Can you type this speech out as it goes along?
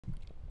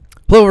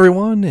Hello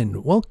everyone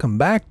and welcome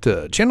back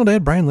to Channel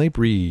Dad Bryon Lape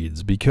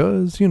Reads,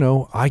 because,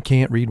 I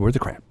can't read worth a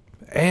crap.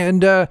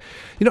 And,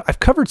 I've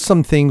covered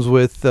some things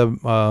with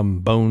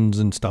bones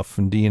and stuff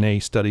and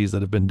DNA studies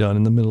that have been done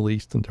in the Middle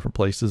East and different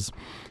places.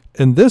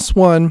 And this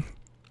one,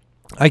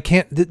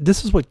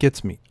 this is what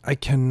gets me. I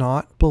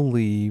cannot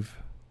believe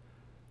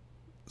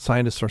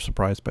scientists are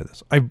surprised by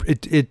this.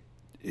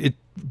 It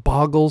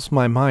boggles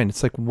my mind.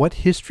 It's like, what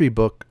history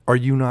book are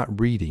you not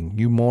reading,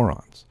 you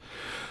morons?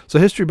 So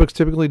history books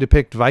typically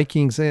depict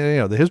Vikings,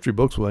 the history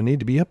books will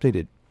need to be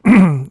updated,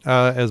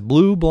 as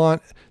blue,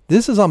 blonde.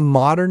 This is a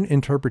modern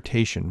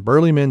interpretation.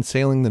 Burly men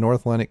sailing the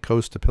North Atlantic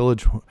coast to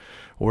pillage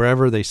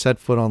wherever they set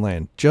foot on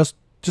land. Just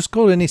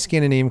go to any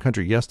Scandinavian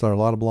country. Yes, there are a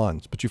lot of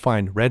blondes, but you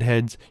find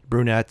redheads,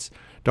 brunettes,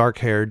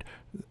 dark-haired,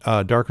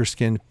 darker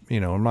skinned,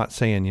 I'm not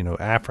saying,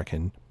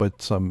 African,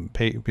 but some,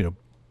 okay,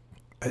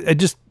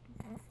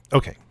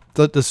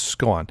 let's just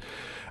go on.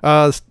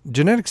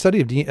 Genetic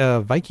study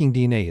of Viking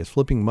DNA is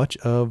flipping much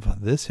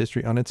of this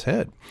history on its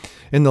head.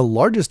 In the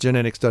largest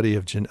genetic study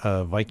of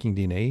Viking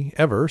DNA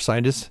ever,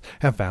 scientists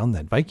have found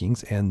that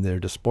Vikings and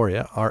their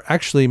diaspora are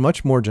actually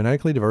much more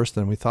genetically diverse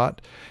than we thought,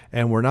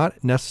 and we're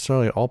not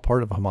necessarily all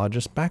part of a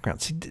homogeneous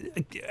background. See,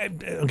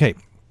 okay,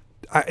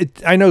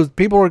 I know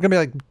people are going to be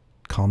like,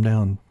 calm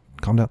down,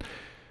 calm down.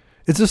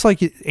 It's just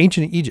like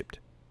ancient Egypt.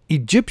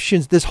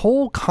 Egyptians, this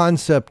whole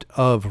concept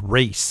of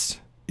race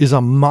is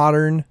a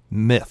modern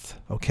myth,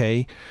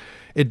 okay?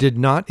 It did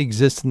not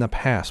exist in the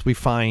past. We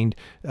find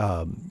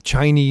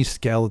Chinese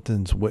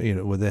skeletons,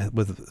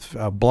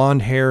 with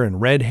blonde hair and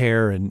red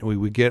hair, and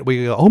we go,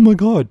 oh my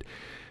God.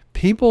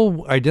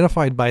 People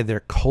identified by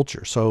their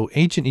culture. So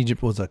ancient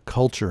Egypt was a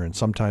culture, and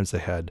sometimes they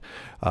had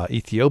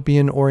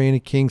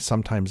Ethiopian-oriented kings.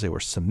 Sometimes they were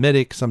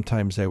Semitic.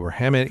 Sometimes they were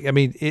Hamitic. I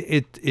mean,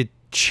 it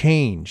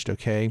changed,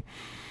 okay?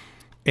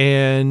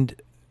 And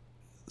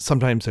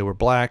sometimes they were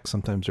black,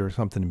 sometimes there was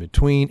something in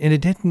between, and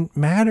it didn't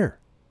matter.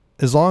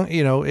 As long,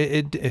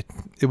 it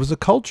was a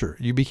culture.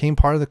 You became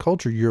part of the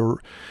culture. Your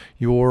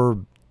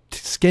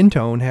skin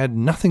tone had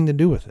nothing to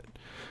do with it.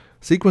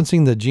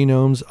 Sequencing the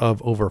genomes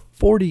of over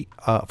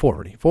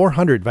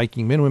 400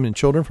 Viking men, women, and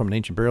children from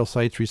ancient burial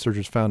sites,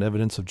 researchers found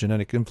evidence of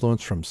genetic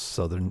influence from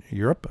Southern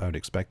Europe, I would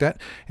expect that,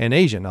 and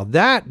Asia. Now,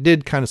 that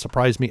did kind of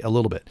surprise me a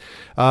little bit,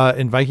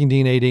 in Viking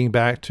DNA dating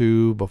back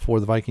to before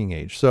the Viking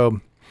Age.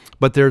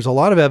 But there's a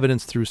lot of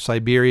evidence through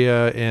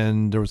Siberia,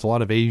 and there was a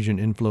lot of Asian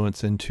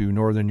influence into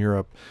Northern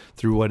Europe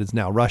through what is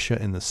now Russia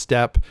and the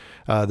steppe.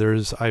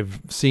 I've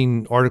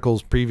seen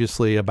articles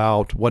previously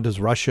about what does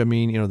Russia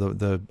mean.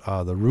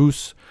 The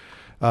Rus.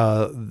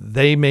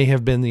 They may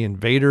have been the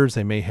invaders.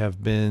 They may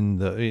have been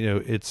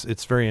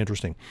it's very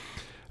interesting.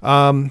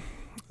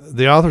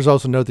 The authors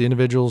also note the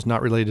individuals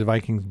not related to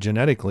Vikings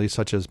genetically,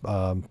 such as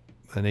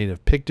the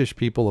native Pictish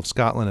people of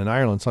Scotland and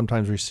Ireland,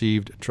 sometimes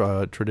received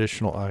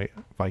traditional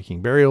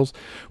Viking burials,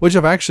 which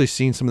I've actually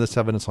seen some of this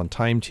evidence on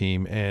Time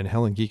Team, and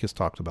Helen Geek has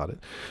talked about it,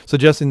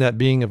 suggesting that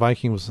being a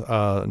Viking was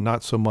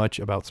not so much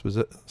about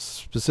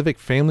specific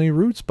family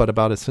roots, but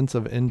about a sense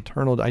of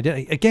internal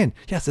identity. Again,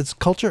 yes, it's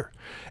culture.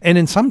 And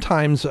in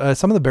sometimes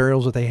some of the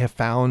burials that they have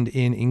found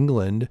in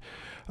England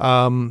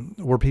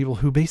were people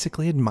who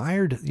basically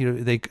admired,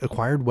 they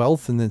acquired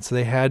wealth, and then so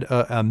they had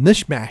a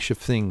mishmash of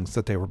things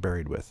that they were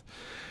buried with.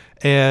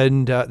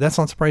 And that's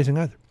not surprising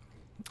either.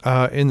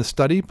 In the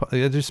study,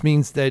 it just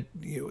means that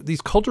these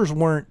cultures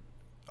weren't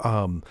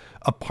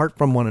apart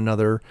from one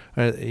another.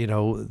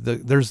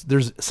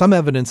 There's some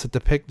evidence that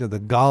depicted the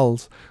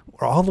Gauls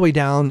were all the way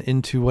down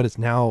into what is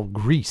now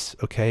Greece,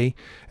 okay,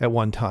 at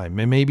one time,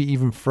 and maybe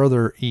even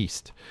further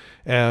east.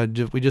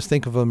 We just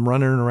think of them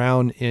running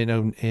around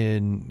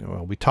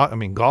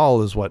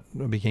Gaul is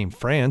what became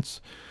France.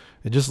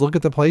 And just look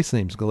at the place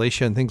names,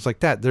 Galatia and things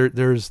like that.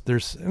 There's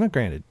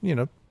granted,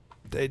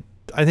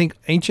 I think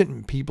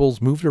ancient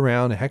peoples moved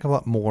around a heck of a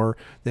lot more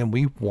than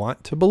we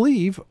want to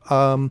believe,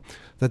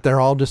 that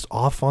they're all just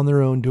off on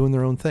their own, doing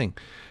their own thing.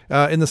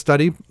 In the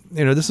study,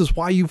 this is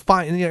why you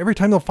find, every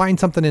time they'll find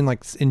something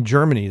in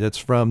Germany that's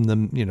from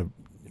the,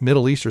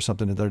 Middle East or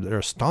something, they're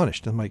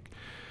astonished. I'm like,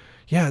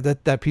 yeah,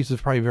 that piece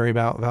is probably very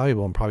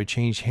valuable and probably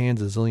changed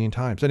hands a zillion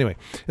times. Anyway,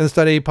 in the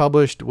study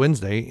published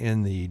Wednesday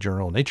in the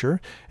journal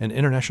Nature, an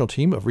international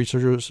team of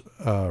researchers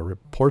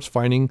reports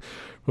finding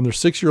from their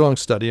 6-year-long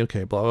study,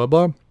 okay, blah, blah,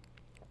 blah,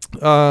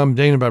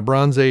 dating about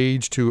Bronze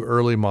Age to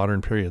early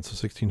modern periods, so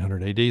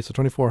 1600 AD, so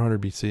 2400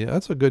 BC.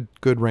 That's a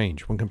good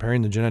range when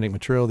comparing the genetic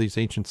material of these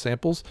ancient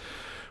samples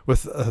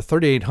with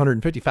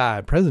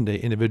 3,855 present-day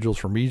individuals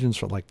from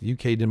regions like the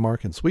UK,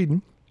 Denmark, and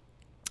Sweden.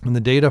 And the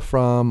data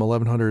from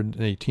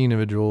 1,118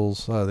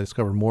 individuals, they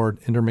discovered more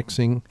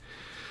intermixing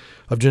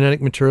of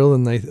genetic material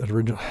than they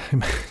originally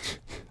imagined.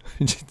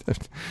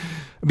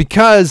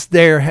 Because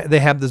they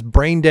have this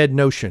brain-dead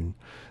notion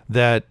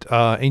that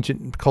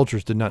ancient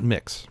cultures did not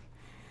mix.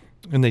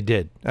 And they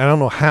did. I don't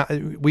know how.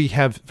 We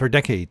have for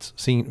decades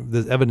seen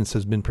the evidence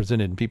has been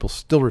presented and people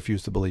still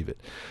refuse to believe it.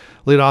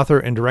 Lead author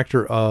and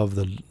director of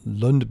the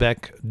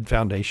Lundbeck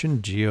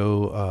Foundation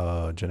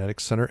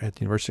GeoGenetics Centre at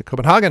the University of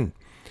Copenhagen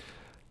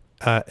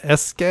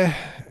Willerslev.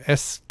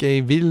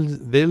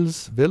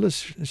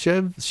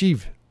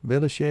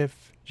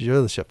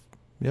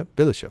 Yep,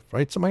 Willerslev,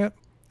 right? Something like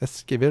that.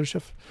 Eske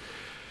Willerslev.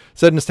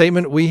 Said in a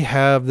statement, we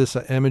have this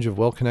image of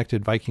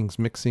well-connected Vikings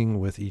mixing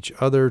with each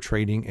other,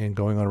 trading, and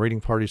going on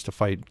raiding parties to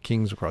fight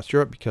kings across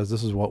Europe, because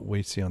this is what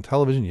we see on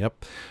television.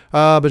 Yep.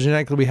 But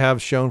genetically, we have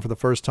shown for the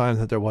first time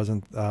that there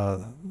wasn't,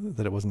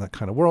 that it wasn't that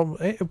kind of world.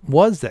 It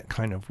was that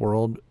kind of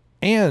world,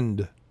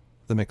 and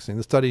the mixing.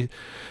 The study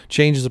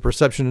changes the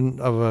perception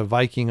of a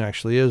Viking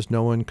actually is.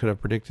 No one could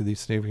have predicted these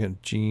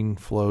significant gene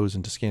flows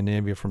into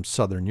Scandinavia from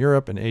Southern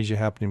Europe and Asia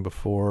happening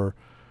before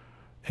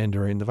and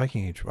during the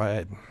Viking Age.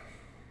 Right?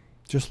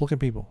 Just look at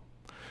people.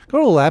 Go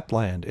to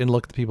Lapland and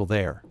look at the people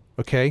there.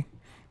 Okay,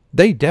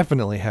 they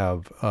definitely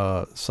have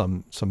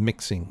some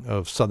mixing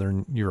of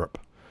Southern Europe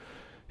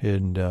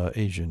and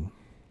Asian.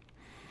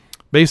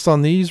 Based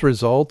on these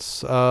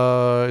results,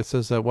 it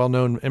says that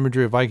well-known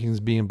imagery of Vikings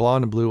being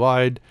blonde and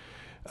blue-eyed.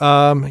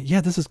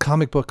 Yeah, this is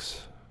comic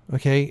books.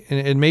 Okay,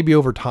 and maybe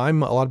over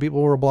time, a lot of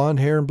people were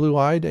blonde hair and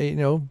blue-eyed. You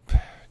know,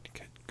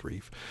 good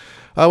grief.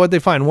 What they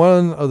find,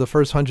 one of the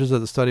first hunches that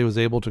the study was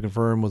able to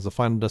confirm was the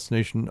final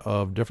destination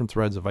of different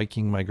threads of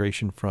Viking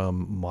migration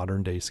from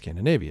modern-day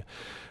Scandinavia.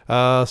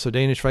 So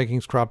Danish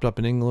Vikings cropped up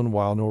in England,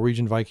 while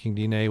Norwegian Viking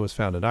DNA was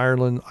found in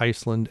Ireland,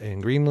 Iceland,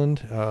 and Greenland.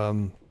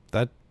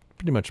 That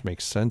pretty much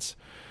makes sense.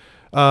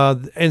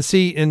 And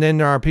then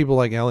there are people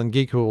like Alan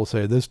Geek who will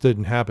say this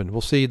didn't happen.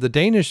 We'll see the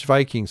Danish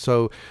Vikings.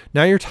 So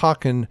now you're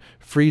talking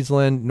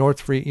Friesland,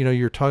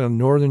 you're talking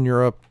Northern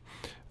Europe,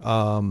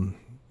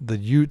 the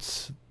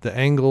Utes, the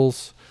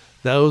Angles,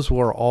 those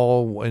were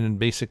all and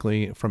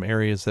basically from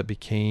areas that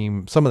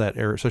became, some of that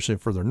area, especially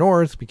further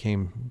north,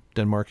 became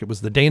Denmark. It was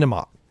the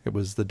Danemark. It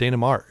was the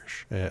Danemark,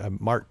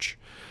 March,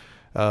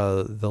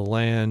 the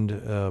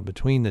land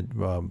between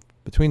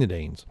the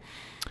Danes.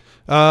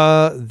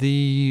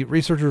 The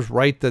researchers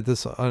write that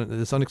this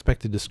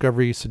unexpected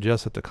discovery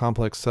suggests that the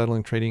complex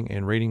settling, trading,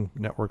 and raiding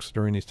networks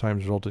during these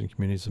times resulted in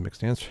communities of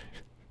mixed ancestry.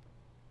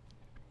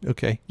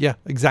 Okay, yeah,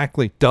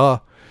 exactly. Duh.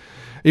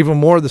 Even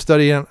more, the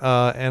study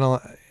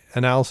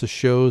analysis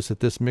shows that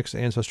this mixed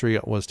ancestry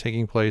was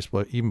taking place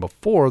even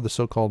before the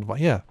so-called,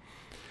 yeah,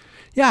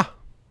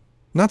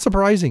 not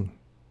surprising.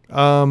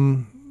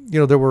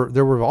 There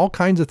were all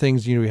kinds of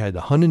things. You had the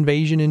Hun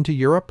invasion into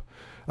Europe.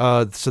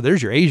 So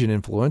there's your Asian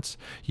influence.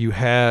 You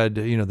had,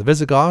 the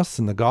Visigoths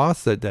and the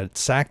Goths that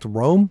sacked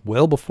Rome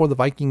well before the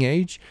Viking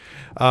Age.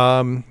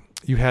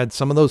 You had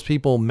some of those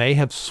people may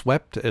have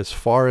swept as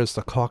far as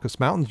the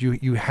Caucasus Mountains.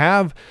 You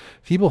have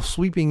people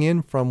sweeping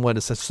in from what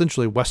is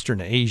essentially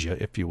Western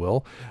Asia, if you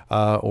will,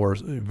 or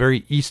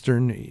very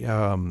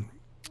Eastern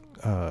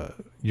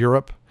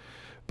Europe.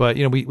 But,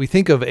 we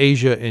think of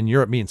Asia and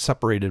Europe being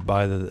separated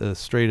by the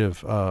Strait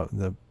of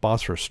the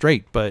Bosphorus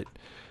Strait. But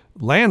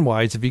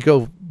land-wise, if you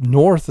go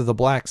north of the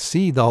Black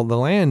Sea, the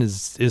land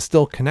is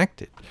still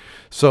connected.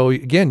 So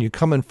again, you're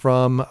coming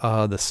from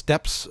the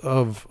steppes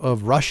of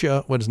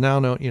Russia, what is now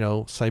known,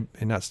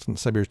 and not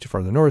Siberia too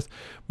far to the north,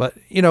 but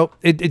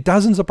it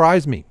doesn't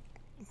surprise me.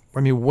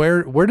 I mean,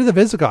 where do the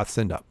Visigoths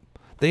end up?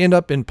 They end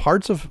up in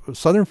parts of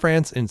southern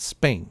France and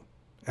Spain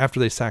after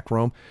they sack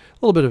Rome,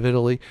 a little bit of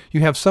Italy.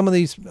 You have some of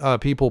these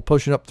people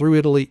pushing up through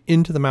Italy,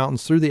 into the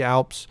mountains, through the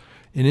Alps,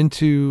 and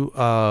into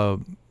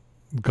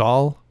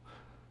Gaul.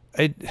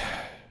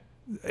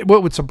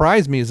 What would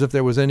surprise me is if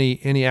there was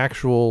any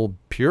actual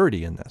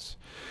purity in this.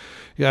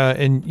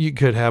 And you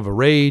could have a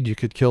raid, you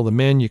could kill the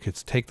men, you could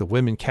take the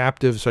women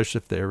captive, especially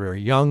if they're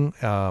very young,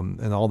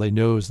 and all they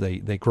know is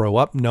they grow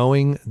up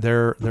knowing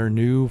their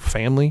new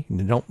family, and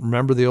they don't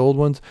remember the old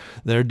ones.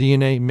 Their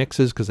DNA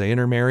mixes because they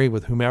intermarry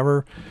with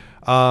whomever.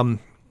 Come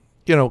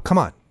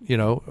on.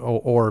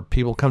 Or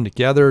people come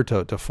together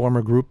to form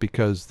a group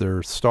because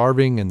they're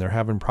starving and they're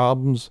having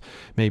problems.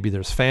 Maybe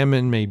there's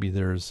famine, maybe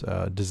there's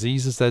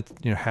diseases that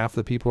half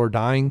the people are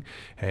dying,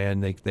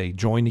 and they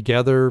join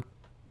together.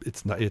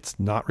 It's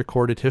not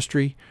recorded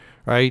history,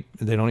 right?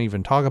 They don't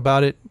even talk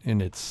about it, and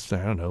it's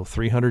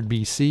 300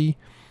 BC,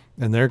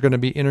 and they're going to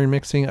be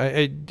intermixing.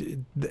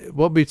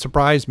 What would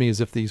surprise me is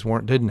if these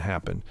didn't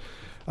happen.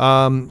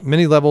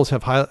 Many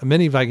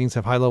Vikings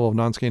have high level of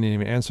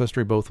non-Scandinavian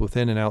ancestry, both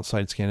within and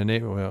outside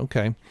Scandinavia. Well,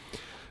 okay.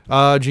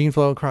 Gene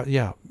flow,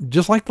 yeah,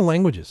 just like the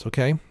languages.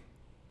 Okay,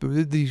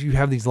 you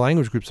have these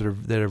language groups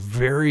that are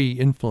very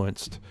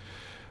influenced.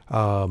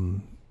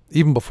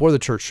 Even before the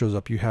church shows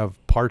up, you have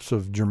parts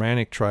of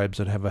Germanic tribes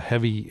that have a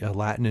heavy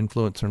Latin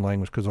influence in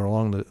language because they're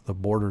along the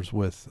borders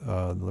with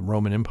the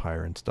Roman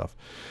Empire and stuff.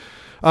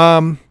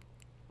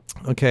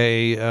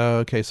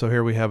 Okay. So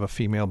here we have a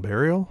female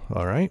burial.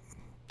 All right.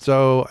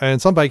 So,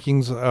 and some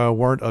Vikings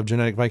weren't of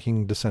genetic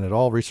Viking descent at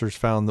all. Research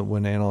found that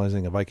when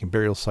analyzing a Viking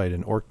burial site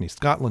in Orkney,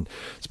 Scotland,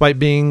 despite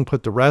being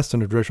put to rest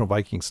in a traditional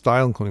Viking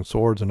style, including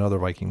swords and other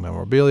Viking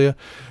memorabilia,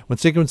 when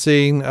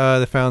sequencing,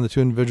 they found the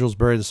two individuals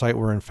buried at the site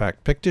were in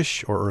fact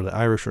Pictish or early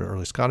Irish or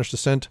early Scottish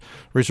descent.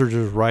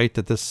 Researchers write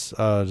that this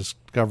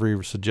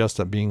discovery suggests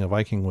that being a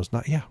Viking was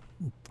not,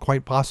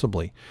 quite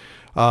possibly.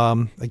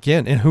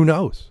 Again, and who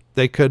knows?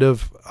 They could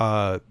have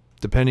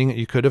depending,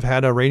 you could have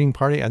had a raiding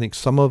party. I think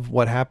some of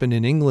what happened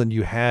in England,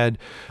 you had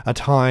a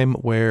time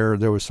where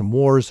there was some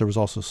wars, there was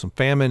also some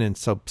famine, and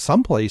so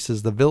some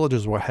places the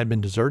villages had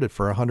been deserted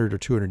for 100 or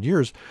 200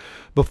 years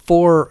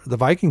before the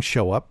Vikings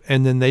show up,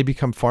 and then they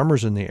become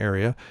farmers in the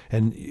area.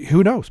 And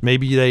who knows?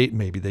 Maybe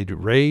they do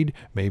raid.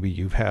 Maybe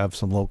you have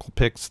some local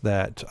Picts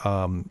that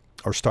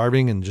are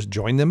starving and just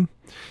join them.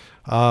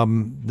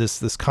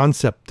 This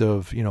concept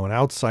of, you know, an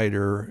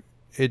outsider.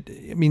 I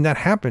mean, that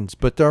happens,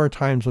 but there are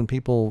times when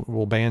people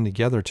will band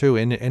together too.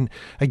 And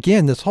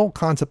again, this whole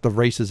concept of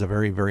race is a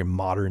very, very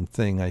modern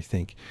thing, I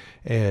think.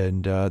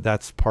 And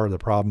that's part of the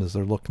problem, is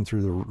they're looking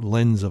through the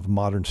lens of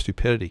modern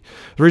stupidity.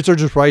 The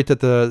researchers write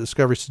that the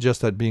discovery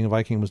suggests that being a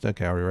Viking was,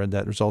 okay, I already read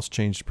that, results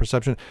changed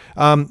perception.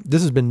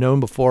 This has been known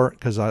before,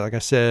 because like I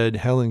said,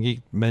 Helen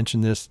Geek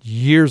mentioned this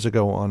years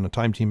ago on a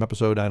Time Team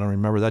episode. I don't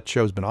remember. That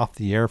show's been off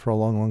the air for a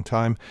long, long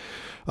time.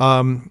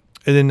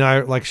 And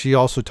then, like she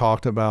also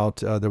talked about,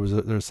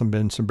 there's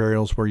been some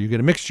burials where you get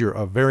a mixture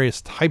of various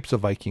types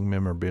of Viking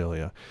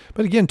memorabilia.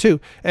 But again,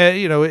 too,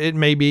 you know, it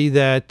may be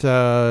that you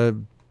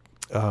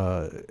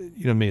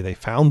know, maybe they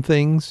found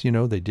things. You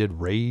know, they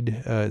did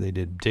raid, they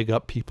did dig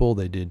up people,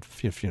 they did,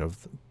 if, you know,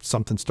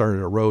 something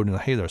started a road and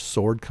hey, there's a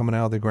sword coming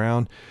out of the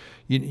ground.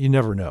 You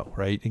never know,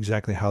 right,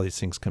 exactly how these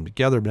things come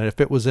together. But if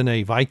it was in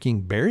a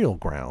Viking burial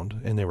ground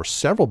and there were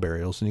several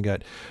burials and you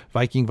got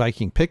Viking,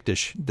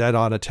 Pictish, that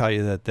ought to tell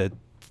you that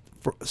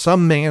for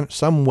some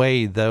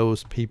way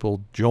those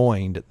people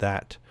joined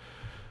that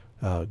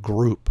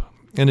group.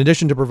 In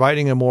addition to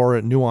providing a more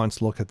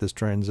nuanced look at this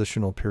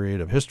transitional period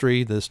of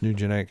history, this new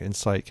genetic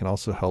insight can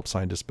also help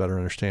scientists better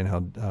understand how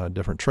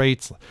different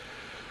traits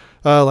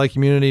like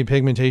immunity,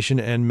 pigmentation,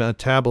 and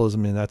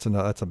metabolism, and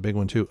that's a big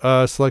one too,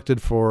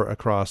 selected for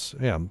across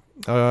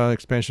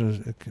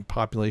expansion of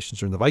populations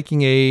during the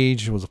Viking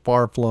Age. It was a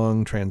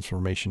far-flung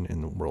transformation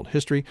in the world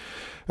history.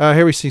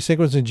 Here we see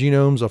sequencing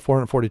genomes of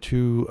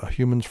 442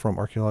 humans from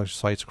archaeological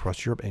sites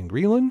across Europe and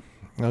Greenland.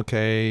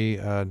 Okay,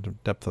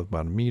 depth of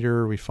about 1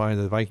 meter. We find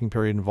that the Viking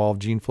period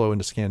involved gene flow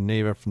into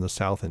Scandinavia from the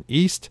south and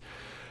east.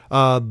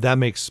 That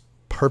makes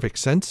perfect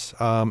sense.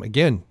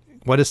 Again,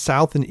 what is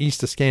south and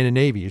east of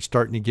Scandinavia? You're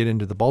starting to get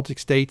into the Baltic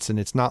states, and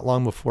it's not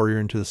long before you're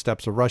into the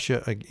steppes of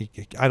Russia. I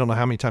don't know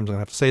how many times I'm going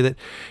to have to say that.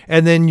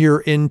 And then you're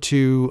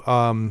into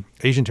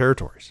Asian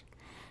territories.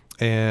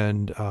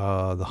 And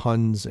the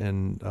Huns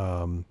and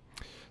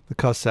the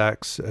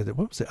Cossacks.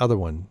 What was the other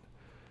one?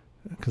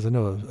 Because I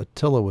know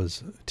Attila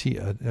was, he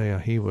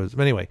was.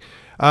 But anyway,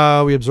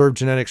 we observed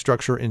genetic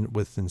structure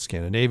within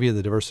Scandinavia,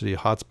 the diversity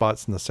of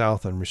hotspots in the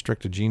south, and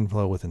restricted gene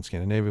flow within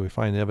Scandinavia. We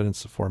find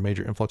evidence for a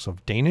major influx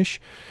of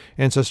Danish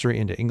ancestry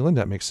into England.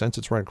 That makes sense.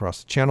 It's right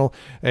across the channel,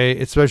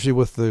 especially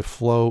with the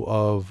flow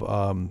of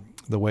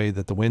the way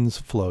that the winds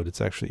flowed.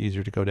 It's actually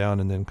easier to go down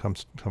and then come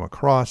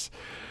across.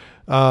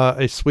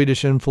 A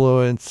Swedish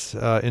influence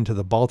into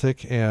the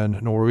Baltic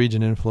and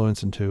Norwegian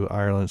influence into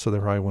Ireland. So they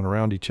probably went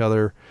around each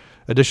other.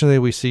 Additionally,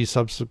 we see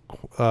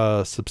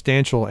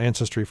substantial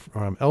ancestry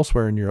from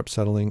elsewhere in Europe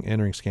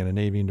entering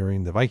Scandinavia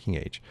during the Viking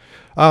Age.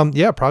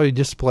 Yeah, probably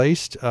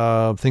displaced,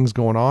 things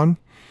going on.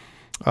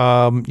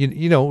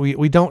 You know,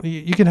 we don't,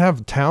 you can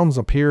have towns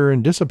appear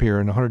and disappear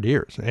in 100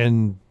 years,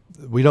 and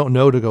we don't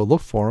know to go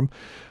look for them.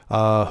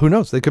 Who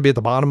knows? They could be at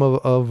the bottom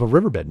of a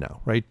riverbed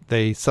now, right?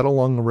 They settle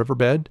along a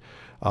riverbed.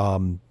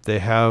 They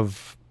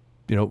have,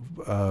 you know,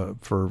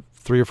 for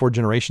 3 or 4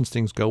 generations,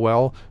 things go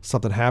well.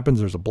 Something happens.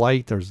 There's a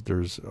blight.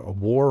 There's a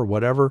war or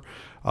whatever.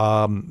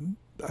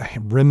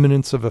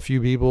 Remnants of a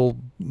few people,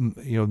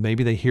 you know,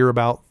 maybe they hear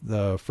about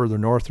the further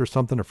north or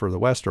something, or further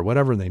west or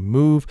whatever, and they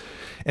move.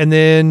 And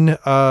then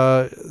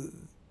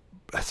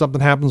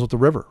something happens with the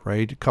river,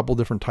 right? A couple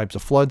different types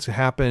of floods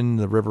happen.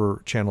 The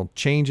river channel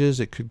changes.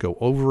 It could go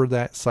over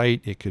that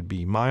site. It could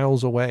be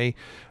miles away.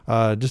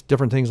 Just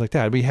different things like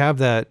that. We have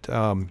that,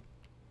 and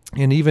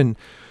even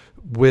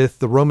with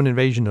the Roman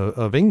invasion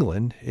of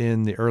England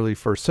in the early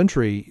 1st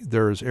century,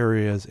 there's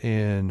areas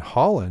in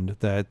Holland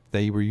that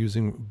they were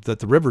using, that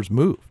the rivers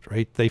moved,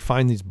 right? They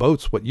find these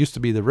boats, what used to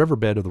be the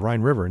riverbed of the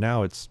Rhine River,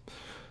 now it's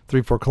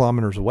 3-4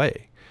 kilometers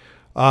away.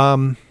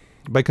 By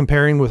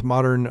comparing with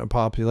modern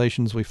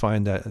populations, we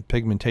find that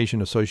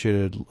pigmentation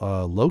associated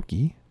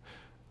loci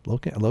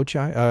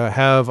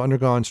have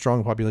undergone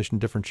strong population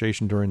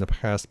differentiation during the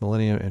past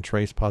millennium, and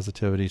trace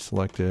positivity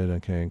selected,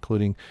 okay,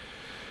 including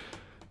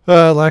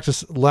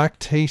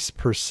lactase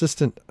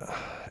persistent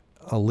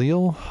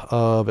allele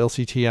of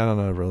LCT. I don't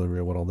know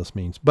really what all this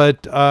means,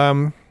 but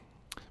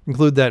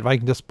include that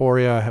Viking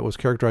diaspora was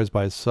characterized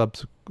by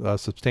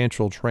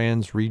substantial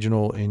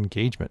trans-regional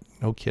engagement.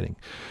 No kidding.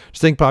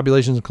 Distinct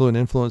populations include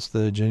influence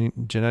the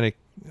genomic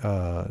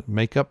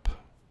makeup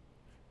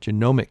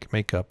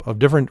of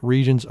different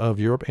regions of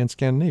Europe and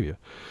Scandinavia.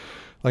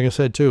 Like I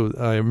said too,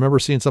 I remember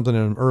seeing something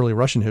in early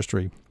Russian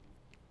history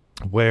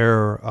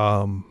where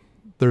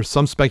there's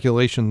some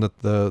speculation that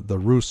the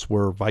Rus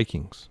were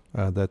Vikings,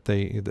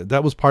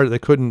 that was part of, they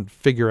couldn't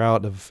figure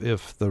out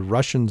if the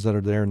Russians that are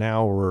there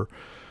now were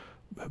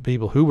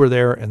people who were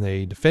there and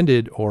they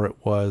defended, or it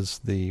was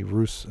the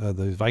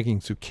the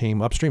Vikings who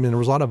came upstream. And there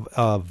was a lot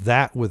of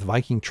that with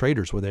Viking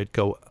traders, where they'd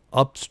go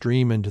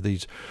upstream into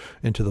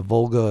the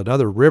Volga and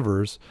other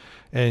rivers,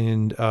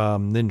 and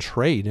then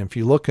trade. And if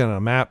you look at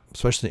a map,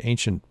 especially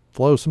ancient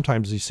flows,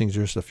 sometimes these things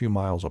are just a few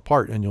miles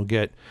apart, and you'll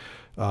get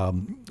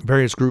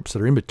various groups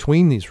that are in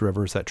between these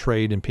rivers that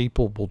trade, and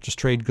people will just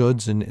trade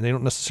goods, and they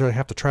don't necessarily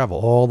have to travel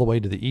all the way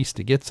to the east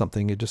to get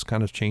something. It just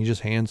kind of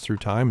changes hands through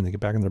time, and they get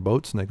back in their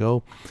boats and they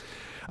go.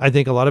 I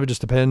think a lot of it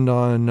just depends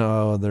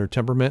on their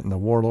temperament and the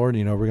warlord.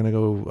 You know, we're going to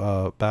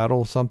go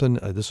battle something.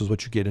 This is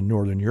what you get in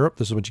Northern Europe.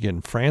 This is what you get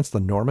in France, the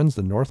Normans,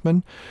 the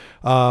Northmen,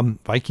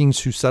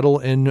 Vikings who settle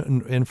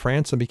in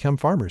France and become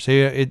farmers.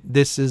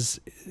 This is,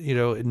 you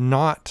know,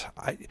 not...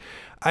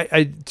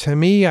 to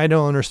me, I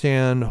don't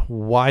understand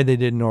why they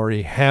didn't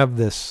already have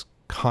this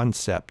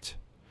concept.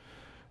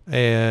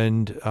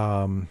 And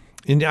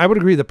I would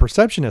agree the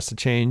perception has to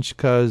change,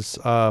 because,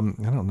 I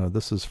don't know,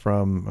 this is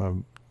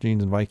from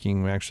Genes and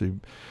Viking. We actually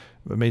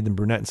made them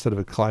brunette instead of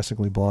a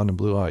classically blonde and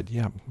blue-eyed.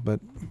 Yeah,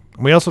 but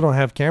we also don't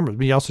have cameras.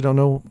 We also don't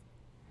know.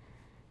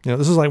 You know,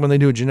 this is like when they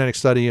do a genetic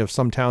study of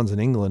some towns in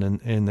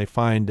England, and they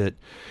find that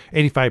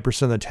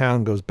 85% of the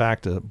town goes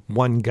back to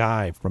one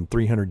guy from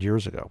 300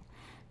 years ago.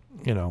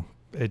 You know,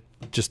 it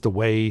just the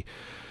way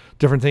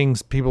different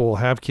things, people will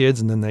have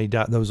kids and then they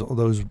die,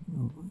 those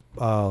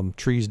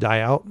trees die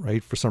out,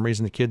 right? For some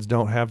reason, the kids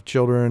don't have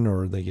children,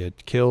 or they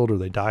get killed, or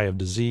they die of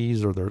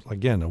disease, or there's,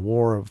 again, a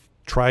war of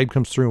tribe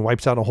comes through and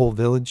wipes out a whole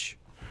village,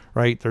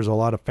 right? There's a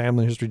lot of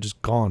family history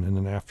just gone in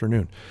an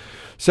afternoon.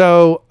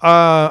 So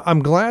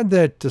I'm glad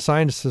that the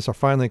scientists are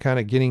finally kind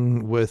of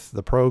getting with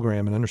the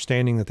program and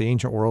understanding that the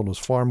ancient world was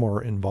far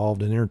more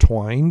involved and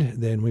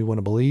intertwined than we want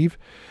to believe.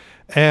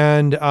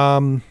 And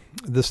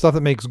the stuff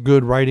that makes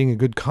good writing and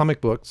good comic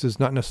books is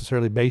not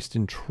necessarily based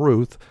in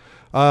truth,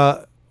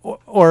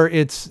 or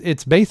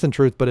it's based in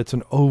truth, but it's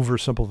an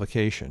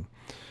oversimplification.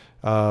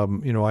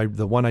 You know,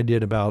 the one I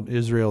did about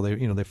Israel,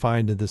 they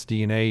find this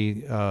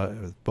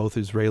DNA, both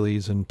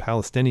Israelis and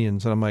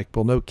Palestinians, and I'm like,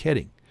 well, no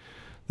kidding.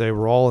 They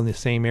were all in the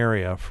same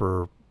area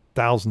for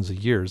thousands of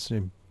years.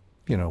 And,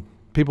 you know,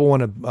 people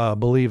want to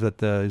believe that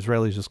the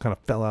Israelis just kind of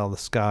fell out of the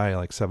sky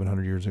like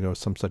 700 years ago,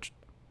 some such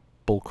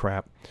bull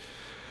crap.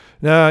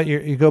 Now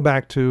you go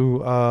back to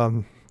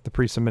the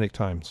pre-Semitic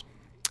times,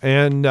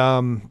 and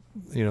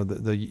you know,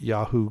 the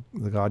Yahoo,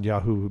 the god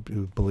Yahoo,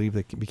 who believed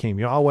they became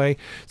Yahweh.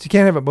 So you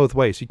can't have it both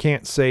ways. You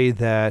can't say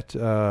that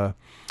the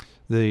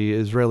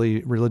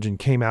Israeli religion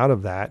came out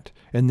of that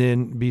and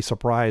then be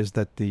surprised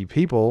that the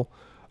people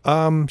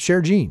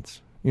share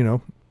genes.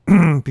 You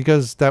know,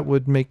 because that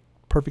would make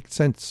perfect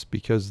sense,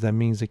 because that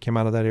means they came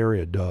out of that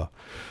area. Duh.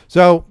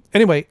 So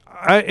anyway,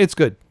 it's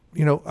good.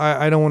 You know,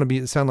 I don't want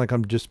to sound like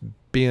I'm just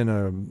being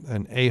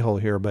an a-hole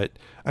here, but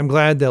I'm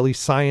glad that at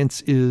least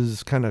science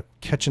is kind of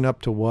catching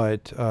up to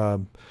what,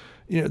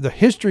 you know, the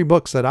history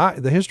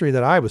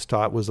that I was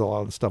taught was a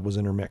lot of the stuff was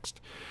intermixed.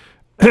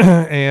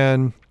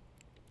 And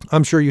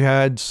I'm sure you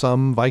had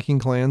some Viking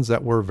clans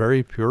that were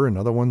very pure and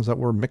other ones that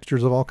were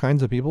mixtures of all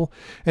kinds of people.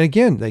 And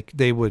again,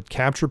 they would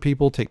capture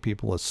people, take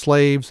people as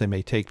slaves. They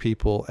may take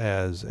people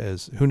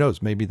as who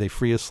knows, maybe they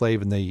free a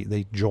slave and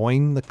they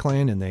join the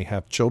clan and they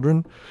have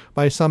children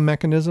by some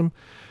mechanism.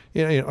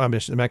 You know, I mean,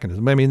 the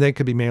mechanism. I mean, they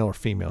could be male or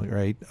female,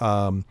 right?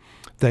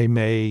 They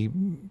may,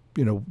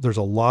 you know, there's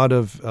a lot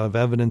of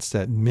evidence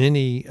that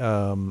many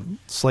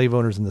slave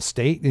owners in the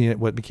state, you know,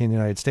 what became the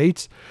United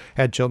States,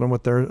 had children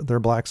with their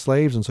black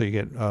slaves. And so you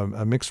get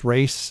a mixed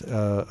race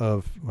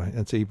of,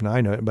 that's even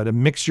I know it, but a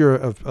mixture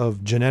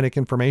of genetic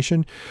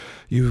information.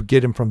 You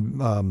get them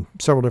from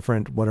several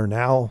different, what are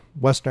now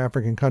West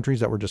African countries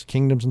that were just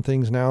kingdoms and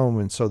things now.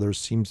 And so there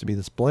seems to be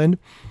this blend.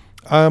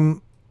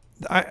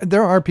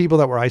 There are people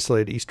that were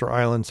isolated, Easter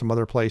Island, some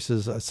other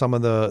places. Some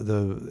of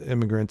the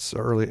immigrants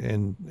early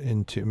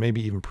into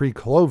maybe even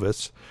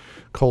pre-Clovis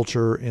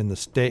culture in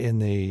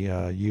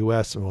the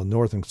U.S. well,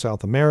 North and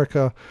South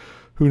America.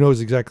 Who knows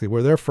exactly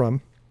where they're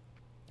from?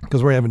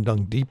 Because we haven't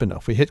dug deep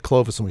enough. We hit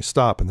Clovis and we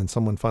stop, and then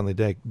someone finally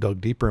dug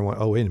deeper and went,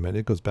 "Oh, wait a minute!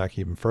 It goes back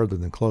even further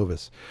than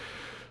Clovis."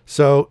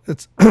 So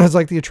it's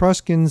like the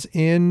Etruscans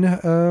in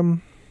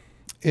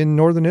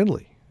northern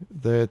Italy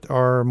that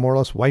are more or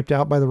less wiped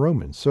out by the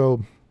Romans.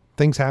 So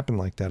things happen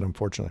like that,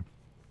 unfortunately.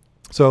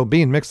 So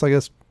being mixed like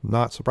this,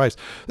 not surprised.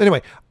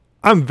 Anyway,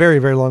 I'm very,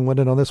 very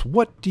long-winded on this.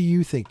 What do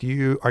you think?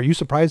 Are you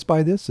surprised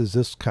by this? Is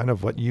this kind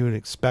of what you would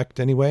expect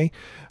anyway?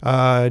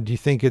 Do you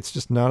think it's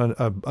just not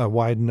a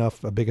wide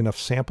enough, a big enough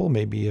sample?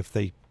 Maybe if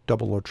they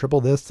double or triple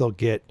this, they'll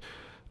get,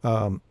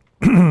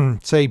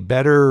 say,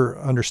 better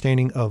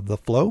understanding of the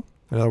flow.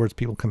 In other words,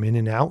 people come in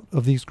and out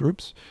of these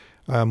groups.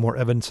 More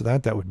evidence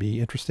of that would be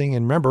interesting.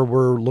 And remember,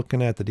 we're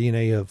looking at the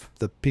DNA of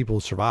the people who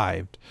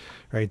survived,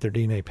 right? Their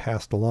DNA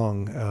passed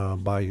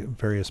along by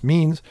various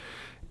means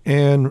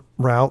and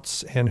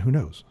routes, and who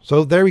knows.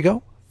 So there we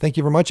go. Thank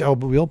you very much.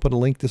 We'll put a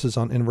link. This is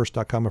on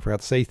inverse.com. I forgot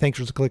to say. Thanks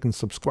for clicking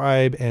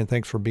subscribe, and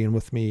thanks for being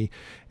with me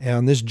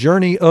on this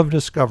journey of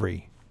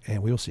discovery.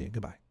 And we will see you.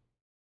 Goodbye.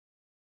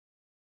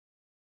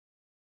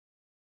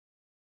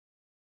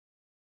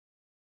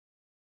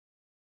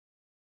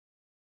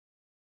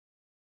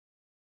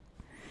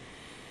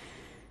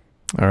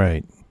 All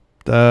right.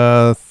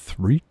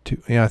 3,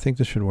 2. Yeah, I think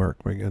this should work.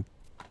 We got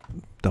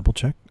double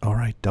check. All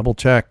right, double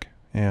check.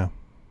 Yeah.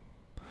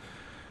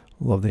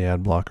 Love the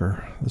ad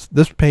blocker.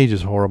 This page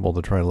is horrible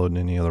to try loading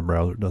any other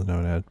browser. It doesn't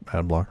have an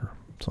ad blocker.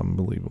 It's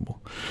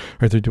unbelievable. All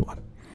right, 3, 2, 1.